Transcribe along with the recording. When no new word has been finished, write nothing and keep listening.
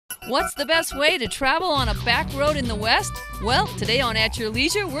What's the best way to travel on a back road in the West? Well, today on At Your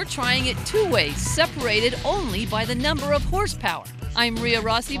Leisure, we're trying it two ways, separated only by the number of horsepower. I'm Rhea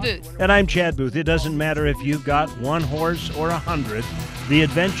Rossi Booth. And I'm Chad Booth. It doesn't matter if you've got one horse or 100. The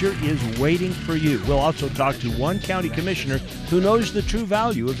adventure is waiting for you. We'll also talk to one county commissioner who knows the true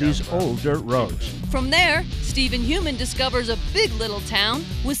value of these old dirt roads. From there, Stephen Human discovers a big little town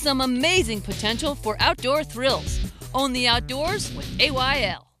with some amazing potential for outdoor thrills. Own the outdoors with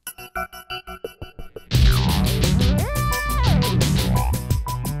AYL.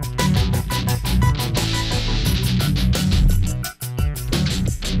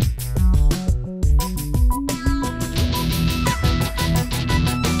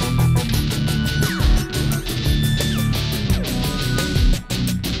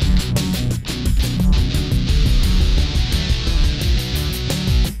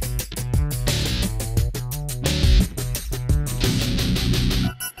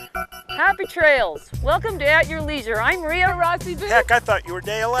 Happy trails. Welcome to At Your Leisure. I'm Rhea Rossi Booth. Heck, I thought you were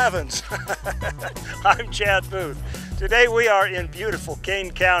day 11s. I'm Chad Booth. Today we are in beautiful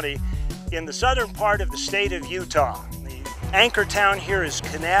Kane County in the southern part of the state of Utah. The anchor town here is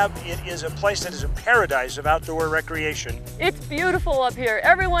Kanab. It is a place that is a paradise of outdoor recreation. It's beautiful up here.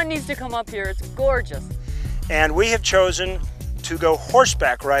 Everyone needs to come up here. It's gorgeous. And we have chosen to go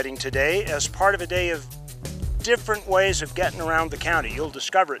horseback riding today as part of a day of different ways of getting around the county. You'll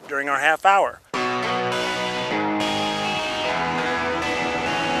discover it during our half hour.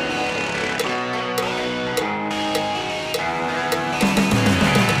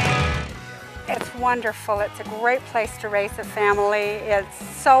 It's wonderful. It's a great place to raise a family. It's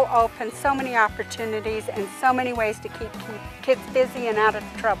so open, so many opportunities, and so many ways to keep kids busy and out of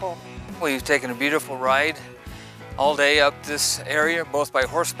trouble. We've taken a beautiful ride all day up this area, both by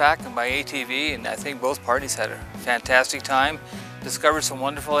horseback and by ATV, and I think both parties had a fantastic time. Discovered some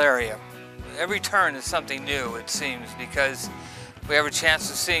wonderful area. Every turn is something new, it seems, because we have a chance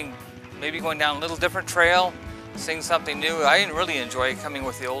of seeing, maybe going down a little different trail, seeing something new. I really enjoy coming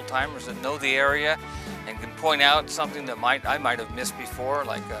with the old timers that know the area and can point out something that I might have missed before,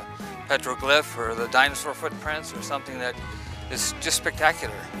 like a petroglyph or the dinosaur footprints or something that is just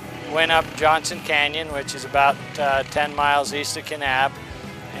spectacular. Went up Johnson Canyon, which is about 10 miles east of Kanab,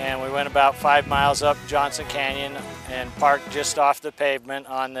 and we went about 5 miles up Johnson Canyon and parked just off the pavement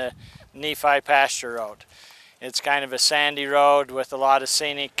on the Nephi Pasture Road. It's kind of a sandy road with a lot of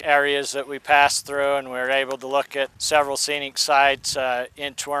scenic areas that we passed through, and we were able to look at several scenic sites.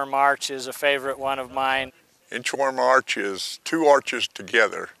 Inchworm Arch is a favorite one of mine. Inchworm Arch is two arches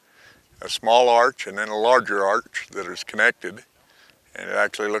together, a small arch and then a larger arch that is connected. And it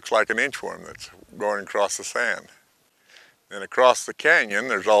actually looks like an inchworm that's going across the sand. And across the canyon,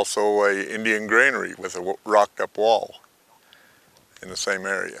 there's also an Indian granary with a rocked up wall in the same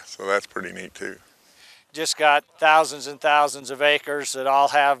area. So that's pretty neat too. Just got thousands and thousands of acres that all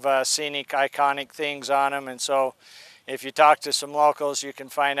have scenic, iconic things on them. And so if you talk to some locals, you can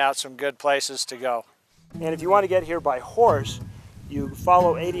find out some good places to go. And if you want to get here by horse, you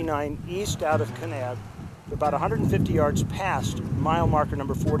follow 89 east out of Kanab, about 150 yards past mile marker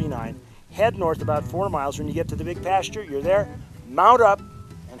number 49. Head north about 4 miles. When you get to the big pasture, you're there. Mount up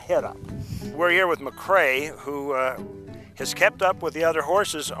and head up. We're here with McCrae, who has kept up with the other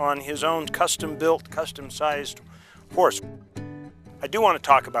horses on his own custom-built, custom-sized horse. I do want to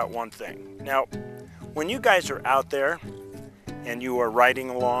talk about one thing. Now, when you guys are out there and you are riding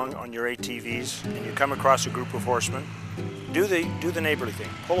along on your ATVs and you come across a group of horsemen, do the neighborly thing.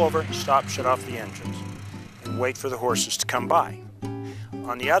 Pull over, stop, shut off the engines, and wait for the horses to come by.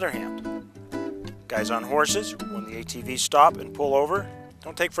 On the other hand, guys on horses, when the ATVs stop and pull over,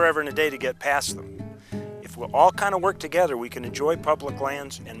 don't take forever and a day to get past them. If we'll all kind of work together, we can enjoy public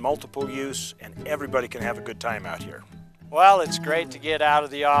lands and multiple use, and everybody can have a good time out here. Well, it's great to get out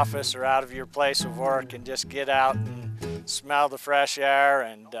of the office or out of your place of work and just get out and smell the fresh air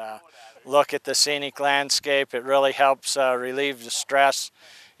and look at the scenic landscape. It really helps relieve the stress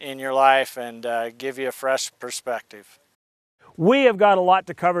in your life and give you a fresh perspective. We have got a lot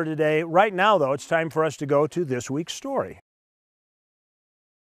to cover today. Right now, though, it's time for us to go to this week's story.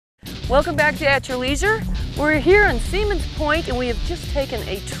 Welcome back to At Your Leisure. We're here in Seaman's Point, and we have just taken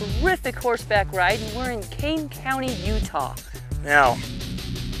a terrific horseback ride, and we're in Kane County, Utah. Now,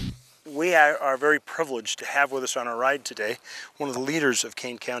 we are very privileged to have with us on our ride today one of the leaders of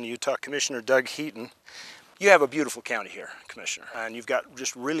Kane County, Utah, Commissioner Doug Heaton. You have a beautiful county here, Commissioner, and you've got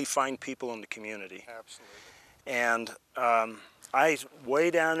just really fine people in the community. Absolutely. And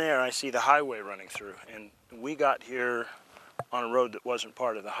way down there, I see the highway running through, and we got here on a road that wasn't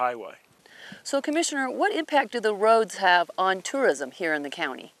part of the highway. So, Commissioner, what impact do the roads have on tourism here in the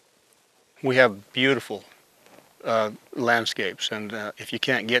county? We have beautiful landscapes, and if you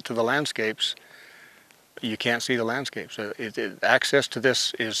can't get to the landscapes, you can't see the landscapes. Access to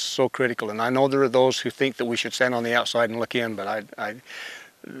this is so critical, and I know there are those who think that we should stand on the outside and look in, but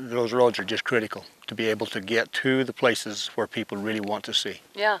those roads are just critical to be able to get to the places where people really want to see.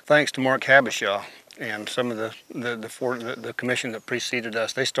 Yeah. Thanks to Mark Habishaw and some of the commission that preceded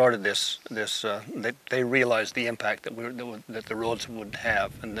us, they started this. They realized the impact that the roads would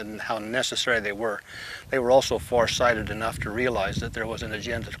have, and then how necessary they were. They were also far-sighted enough to realize that there was an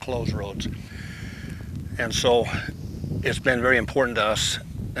agenda to close roads. And so it's been very important to us,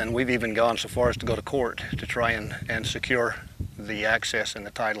 and we've even gone so far as to go to court to try and secure the access and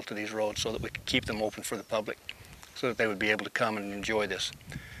the title to these roads so that we could keep them open for the public, so that they would be able to come and enjoy this.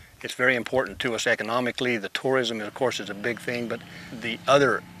 It's very important to us economically. The tourism, of course, is a big thing, but the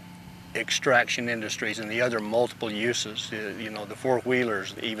other extraction industries and the other multiple uses, you know, the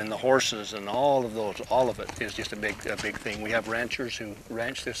four-wheelers, even the horses and all of those, all of it is just a big thing. We have ranchers who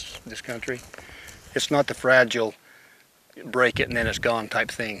ranch this country. It's not the fragile break it and then it's gone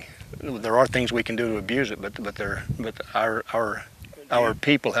type thing. There are things we can do to abuse it, but our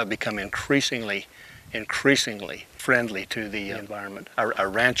people have become increasingly friendly to the environment. Our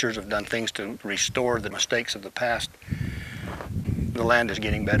ranchers have done things to restore the mistakes of the past. The land is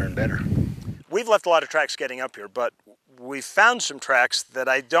getting better and better. We've left a lot of tracks getting up here, but we found some tracks that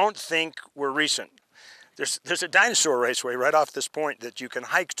I don't think were recent. There's a dinosaur raceway right off this point that you can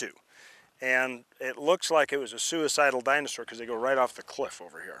hike to. And it looks like it was a suicidal dinosaur because they go right off the cliff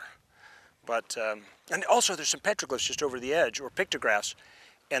over here. But, and also there's some petroglyphs just over the edge, or pictographs,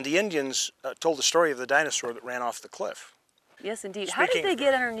 and the Indians told the story of the dinosaur that ran off the cliff. Yes, indeed. How did they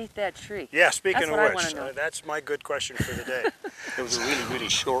get underneath that tree? Yeah, speaking of which, that's my good question for the day. It was a really, really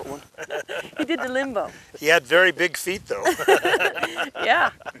short one. He did the limbo. He had very big feet, though.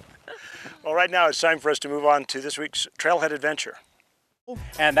 Yeah. Well, right now it's time for us to move on to this week's Trailhead Adventure.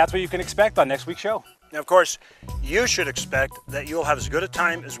 And that's what you can expect on next week's show. Now, of course, you should expect that you'll have as good a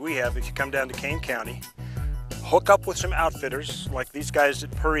time as we have if you come down to Kane County, hook up with some outfitters like these guys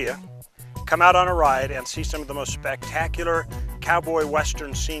at Perea, come out on a ride and see some of the most spectacular cowboy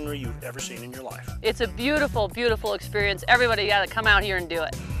western scenery you've ever seen in your life. It's a beautiful, beautiful experience. Everybody got to come out here and do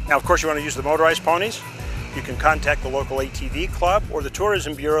it. Now, of course, you want to use the motorized ponies. You can contact the local ATV club or the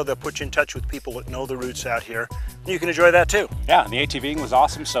Tourism Bureau. They'll put you in touch with people that know the routes out here. And you can enjoy that too. Yeah, the ATVing was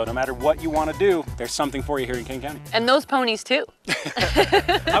awesome, so no matter what you want to do, there's something for you here in Kane County. And those ponies too.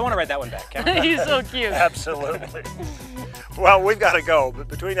 I want to ride that one back. He's so cute. Absolutely. Well, we've got to go, but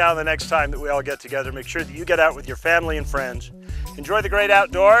between now and the next time that we all get together, make sure that you get out with your family and friends. Enjoy the great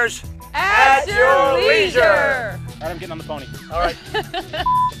outdoors. At your leisure. All right, I'm getting on the pony. All right.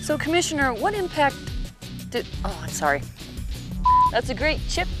 So, Commissioner, what impact did... Oh, I'm sorry. That's a great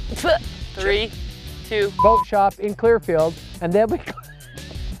chip. 3, 2... Boat shop in Clearfield, and then we...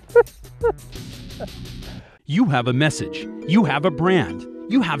 You have a message. You have a brand.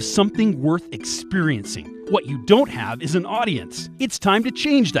 You have something worth experiencing. What you don't have is an audience. It's time to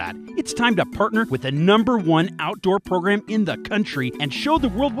change that. It's time to partner with the #1 outdoor program in the country and show the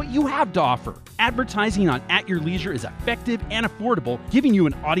world what you have to offer. Advertising on At Your Leisure is effective and affordable, giving you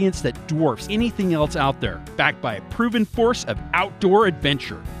an audience that dwarfs anything else out there, backed by a proven force of outdoor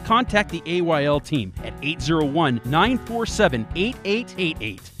adventure. Contact the AYL team at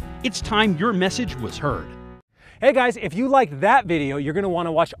 801-947-8888. It's time your message was heard. Hey guys, if you liked that video, you're going to want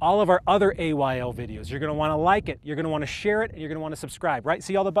to watch all of our other AYL videos. You're going to want to like it, you're going to want to share it, and you're going to want to subscribe, right?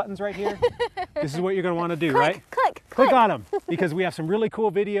 See all the buttons right here? This is what you're going to want to do, right? Click on them, because we have some really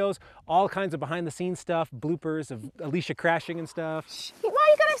cool videos, all kinds of behind-the-scenes stuff, bloopers of Alicia crashing and stuff. Why are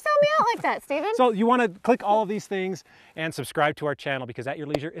you going to sell me out like that, Steven? So you want to click all of these things and subscribe to our channel, because At Your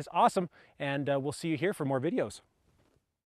Leisure is awesome, and we'll see you here for more videos.